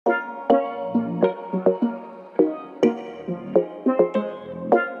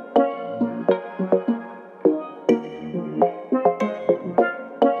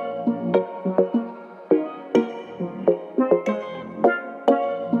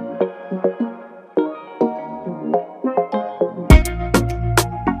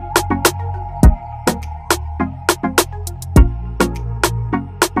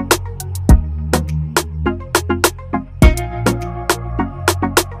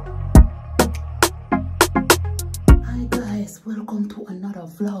Yes, welcome to another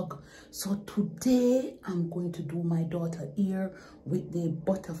vlog. So today I'm going to do my daughter ear with the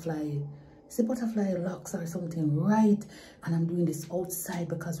butterfly. It's a butterfly locks or something, right? And I'm doing this outside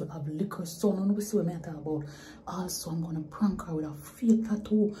because we have liquor sun. And we see what I'm talking about. Also, I'm gonna prank her with a fake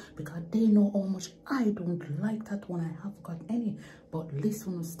tattoo because they know how much I don't like tattoo and I have got any. But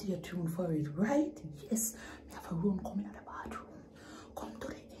listen, stay tuned for it, right? Yes, we have a room coming at the bathroom. Come to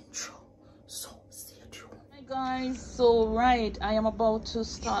the intro. So stay tuned. Hi guys, so right, I am about to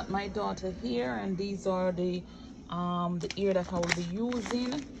start my daughter here, and these are the ear that I will be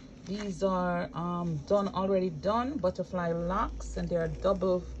using. These are already done butterfly locks, and they are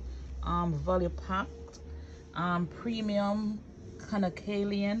double value packed premium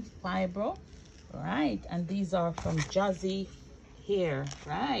Canacalian fiber, right? And these are from Jazzy Hair,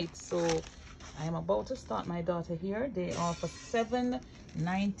 right? So I am about to start my daughter here. They are for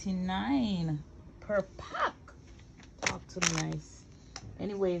 $7.99 per pack. Talk to me nice.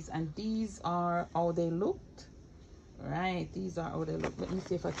 Anyways, and these are how they looked. Right, these are how they look. Let me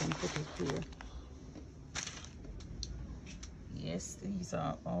see if I can put it here. Yes, these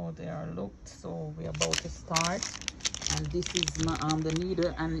are how they are looked. So we're about to start, and this is my the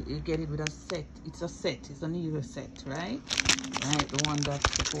needle, and you get it with a set. It's a set. It's a needle set, right? Right, the one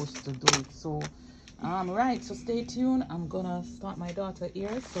that's supposed to do it. So right, so stay tuned. I'm gonna start my daughter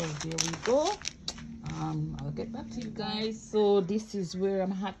here, so here we go. I'll get back to you guys. So this is where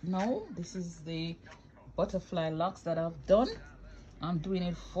I'm at now. This is the butterfly locks that I've done. I'm doing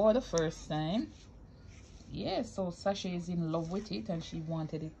it for the first time. Yeah, so Sasha is in love with it and she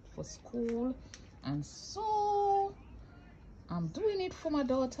wanted it for school, and so I'm doing it for my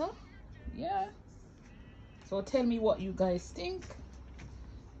daughter. Yeah, so tell me what you guys think.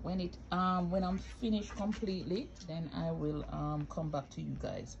 When I'm finished completely, then I will come back to you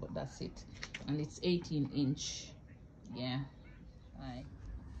guys. But that's it, and it's 18-inch. Yeah, right.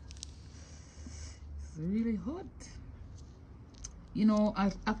 It's really hot. You know,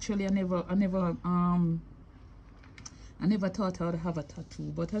 I never thought I would have a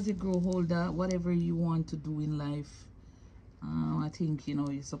tattoo, but as you grow older, whatever you want to do in life, I think, you know,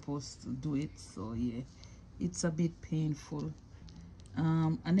 you're supposed to do it. So yeah, it's a bit painful.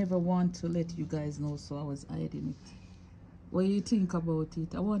 I never want to let you guys know, so I was hiding it. What do you think about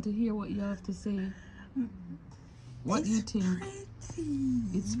it? I want to hear what you have to say. What do you think? Pretty.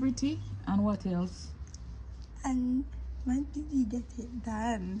 It's pretty. And what else? And when did you get it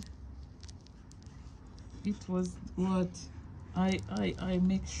done? It was what I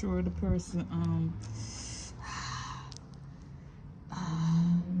make sure the person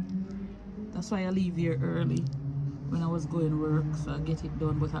that's why I leave here early when I was going work, so I get it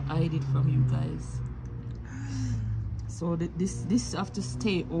done, but I hide it from you guys. So this have to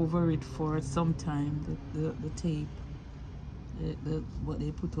stay over it for some time, the tape, what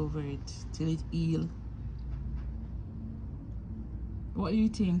they put over it till it heal. What do you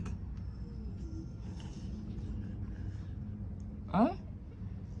think? Huh?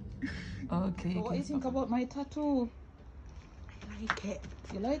 Okay. So what do you think about my tattoo? I like it.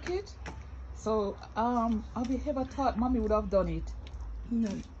 You like it? So have you ever thought mommy would have done it? No.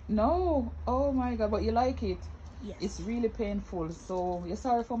 No? Oh my god, but you like it? Yes. It's really painful, so you're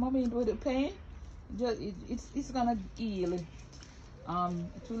sorry for mommy with the pain? It's gonna heal. It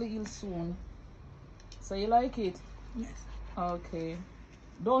will heal soon. So you like it? Yes. Okay.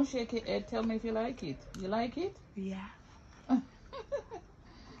 Don't shake your head. Tell me if you like it. You like it? Yeah.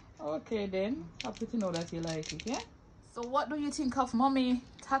 Okay then. Happy to know that you like it, yeah? So what do you think of mommy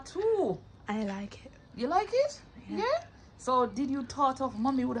tattoo? I like it. You like it? Yeah. Yeah? So did you thought of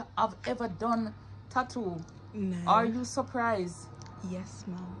mommy would have ever done tattoo? No. Are you surprised? Yes,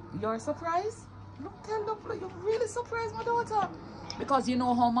 Mom. You're surprised? Look, you're really surprised, my daughter. Because you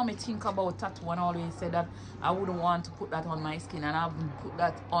know how mommy think about tattoo, and always said that I wouldn't want to put that on my skin, and I've put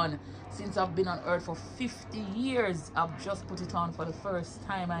that on since I've been on earth for 50 years. I've just put it on for the first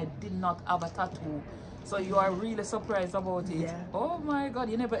time. I did not have a tattoo. So you are really surprised about it? Yeah. Oh my god,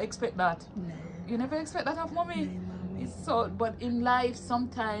 you never expect that? No. You never expect that of mommy? No, Mommy. It's so, but in life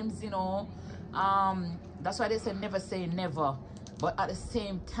sometimes, you know, that's why they say never say never. But at the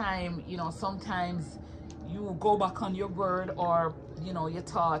same time, you know, sometimes you go back on your word, or you know, your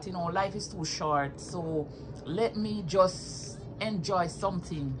thought, you know, life is too short, so let me just enjoy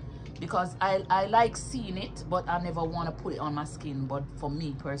something, because I like seeing it, but I never want to put it on my skin, but for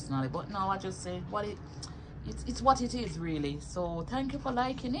me personally. But now I just say what it's what it is, really. So thank you for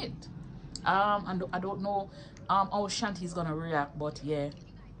liking it. And I don't know how Shanti's gonna react, but yeah,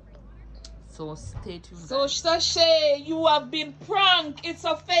 so stay tuned, guys. So Sashay, you have been pranked. It's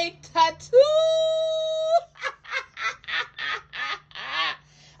a fake tattoo.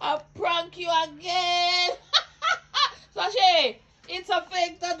 a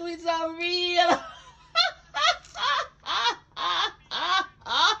fake tattoo, it's a real.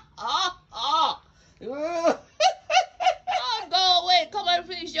 Go away, come and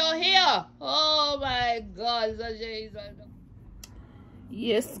finish your hair. Oh my God,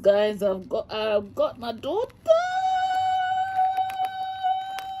 yes, guys, I've got my daughter.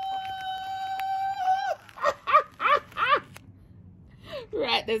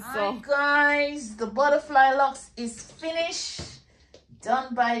 Right, this song. Guys, the butterfly locks is finished.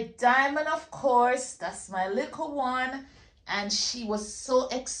 Done by Diamond, of course. That's my little one. And she was so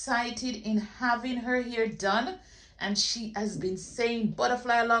excited in having her hair done. And she has been saying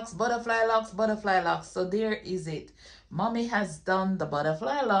butterfly locks, butterfly locks, butterfly locks. So there is it. Mommy has done the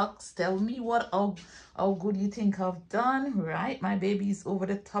butterfly locks. Tell me how good you think I've done, right? My baby is over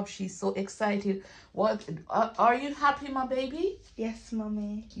the top. She's so excited. What are you happy, my baby? Yes,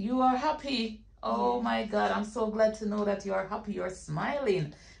 mommy. You are happy? Oh yeah. My God, I'm so glad to know that you are happy. You're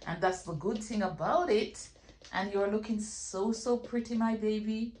smiling, and that's the good thing about it. And you're looking so pretty, my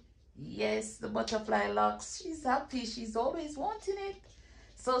baby. Yes, the butterfly locks. She's happy. She's always wanting it.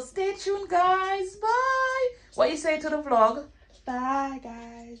 So stay tuned, guys. Bye. What you say to the vlog? Bye,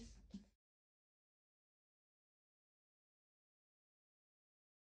 guys.